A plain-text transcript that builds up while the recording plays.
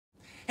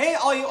Hey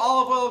all you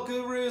olive oil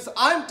gurus,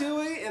 I'm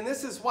Dewey and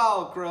this is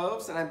Wild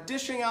Groves, and I'm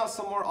dishing out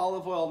some more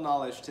olive oil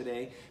knowledge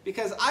today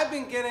because I've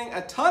been getting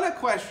a ton of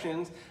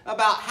questions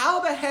about how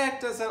the heck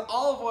does an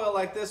olive oil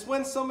like this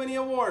win so many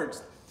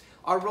awards.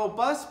 Our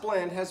robust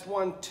blend has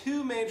won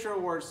 2 major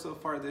awards so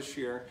far this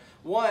year.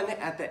 One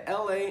at the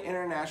LA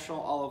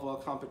International Olive Oil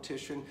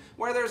Competition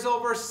where there's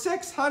over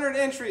 600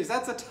 entries,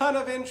 that's a ton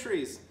of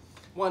entries.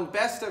 Won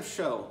Best of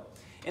Show.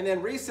 And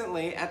then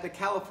recently at the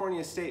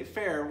California State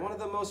Fair, one of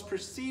the most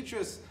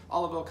prestigious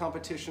olive oil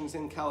competitions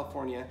in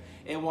California,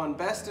 it won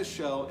Best of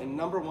Show and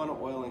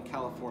 #1 oil in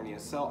California.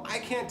 So I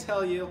can't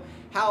tell you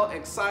how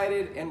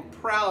excited and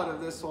proud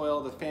of this oil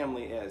the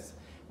family is.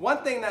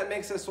 One thing that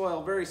makes this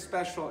oil very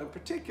special in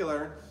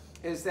particular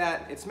is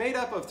that it's made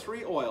up of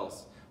 3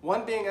 oils.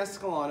 One being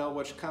Escalano,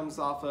 which comes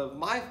off of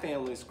my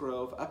family's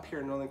grove up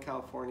here in Northern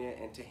California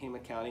in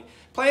Tehama County,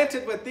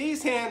 planted with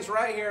these hands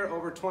right here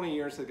over 20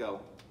 years ago.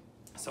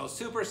 So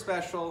super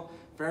special,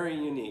 very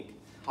unique.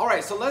 All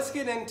right, so let's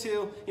get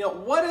into,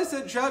 what is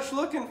a judge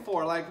looking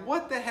for? Like,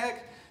 what the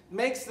heck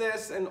makes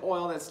this an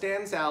oil that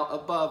stands out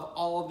above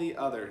all the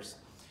others?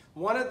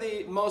 One of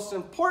the most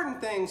important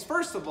things,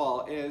 first of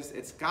all, is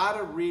it's got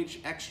to reach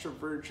extra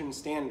virgin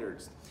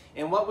standards.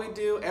 And what we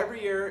do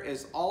every year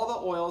is all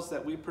the oils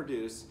that we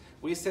produce,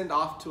 we send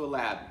off to a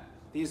lab.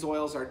 These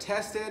oils are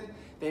tested,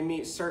 they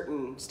meet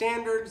certain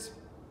standards,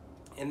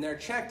 and they're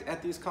checked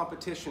at these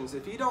competitions.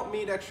 If you don't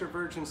meet extra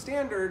virgin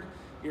standard,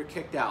 you're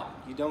kicked out.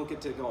 You don't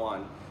get to go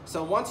on.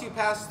 So once you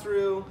pass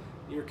through,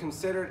 you're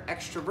considered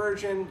extra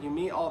virgin, you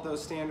meet all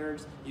those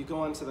standards, you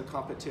go into the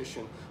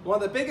competition. One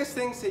of the biggest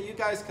things that you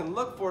guys can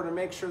look for to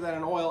make sure that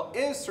an oil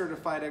is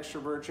certified extra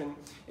virgin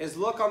is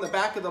look on the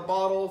back of the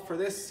bottle for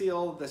this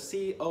seal, the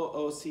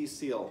COOC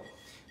seal.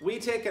 We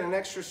take it an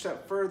extra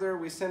step further,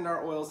 we send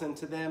our oils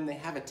into them, they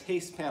have a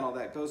taste panel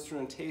that goes through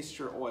and tastes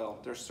your oil.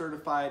 They're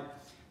certified,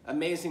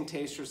 amazing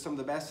tasters, some of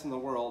the best in the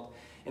world,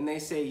 and they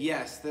say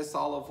yes, this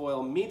olive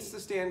oil meets the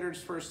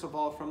standards first of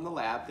all from the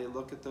lab. They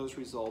look at those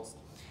results,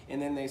 and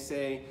then they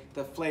say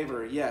the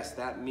flavor, yes,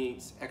 that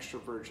meets extra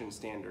virgin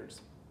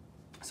standards.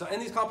 So in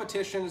these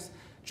competitions,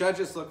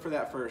 judges look for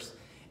that first.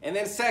 And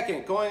then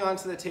second, going on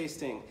to the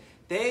tasting,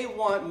 they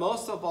want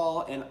most of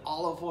all an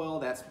olive oil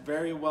that's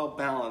very well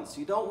balanced.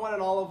 You don't want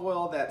an olive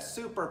oil that's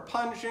super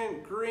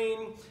pungent,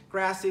 green,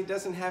 grassy,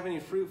 doesn't have any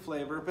fruit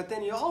flavor, but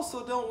then you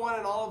also don't want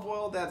an olive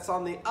oil that's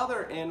on the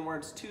other end where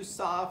it's too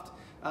soft,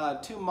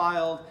 too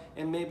mild,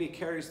 and maybe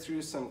carries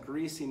through some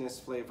greasiness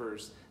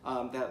flavors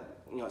that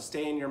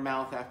stay in your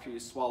mouth after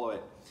you swallow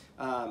it.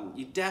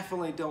 You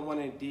definitely don't want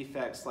any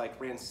defects like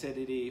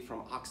rancidity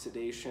from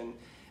oxidation.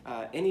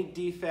 Any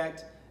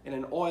defect in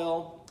an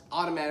oil,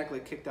 automatically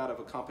kicked out of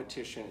a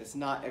competition. It's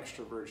not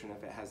extra virgin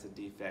if it has a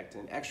defect.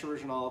 And extra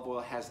virgin olive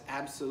oil has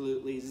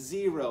absolutely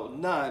zero,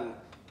 none,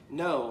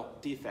 no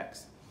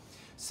defects.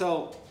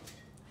 So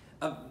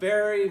a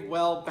very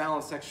well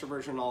balanced extra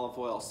virgin olive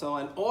oil. So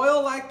an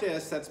oil like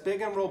this that's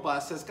big and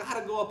robust has got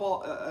to go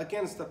up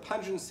against the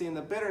pungency and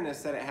the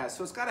bitterness that it has.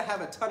 So it's got to have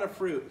a ton of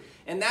fruit.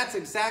 And that's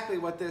exactly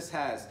what this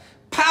has.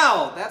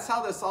 Pow! That's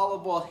how this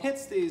olive oil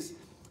hits these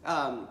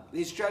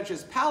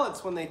judges'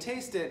 palates when they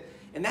taste it.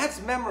 And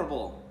that's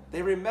memorable.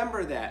 They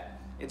remember that.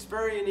 It's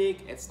very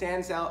unique. It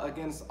stands out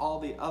against all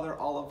the other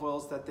olive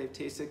oils that they've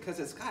tasted because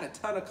it's got a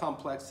ton of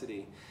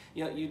complexity.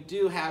 You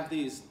do have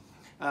these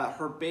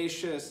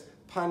herbaceous,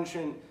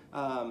 pungent,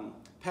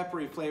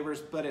 peppery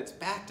flavors, but it's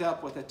backed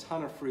up with a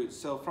ton of fruit.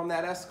 So from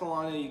that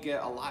Escalano, you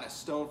get a lot of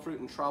stone fruit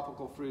and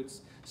tropical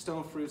fruits,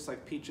 stone fruits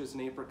like peaches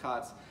and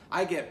apricots.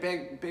 I get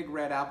big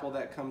red apple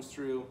that comes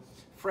through,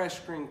 fresh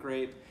green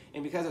grape,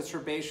 and because it's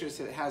herbaceous,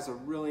 it has a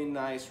really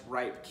nice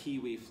ripe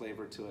kiwi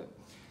flavor to it.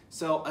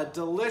 So a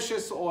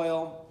delicious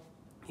oil.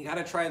 You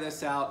gotta try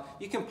this out.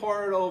 You can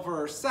pour it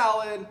over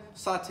salad,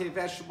 saute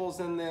vegetables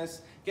in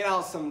this, get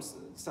out some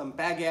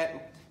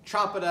baguette,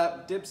 chop it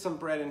up, dip some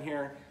bread in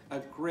here. A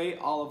great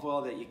olive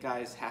oil that you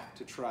guys have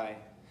to try.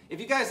 If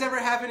you guys ever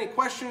have any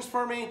questions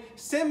for me,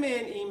 send me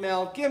an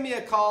email, give me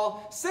a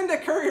call, send a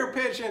courier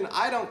pigeon,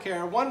 I don't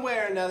care. One way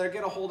or another,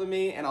 get a hold of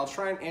me and I'll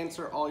try and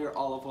answer all your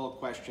olive oil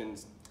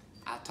questions.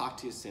 I'll talk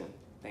to you soon.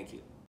 Thank you.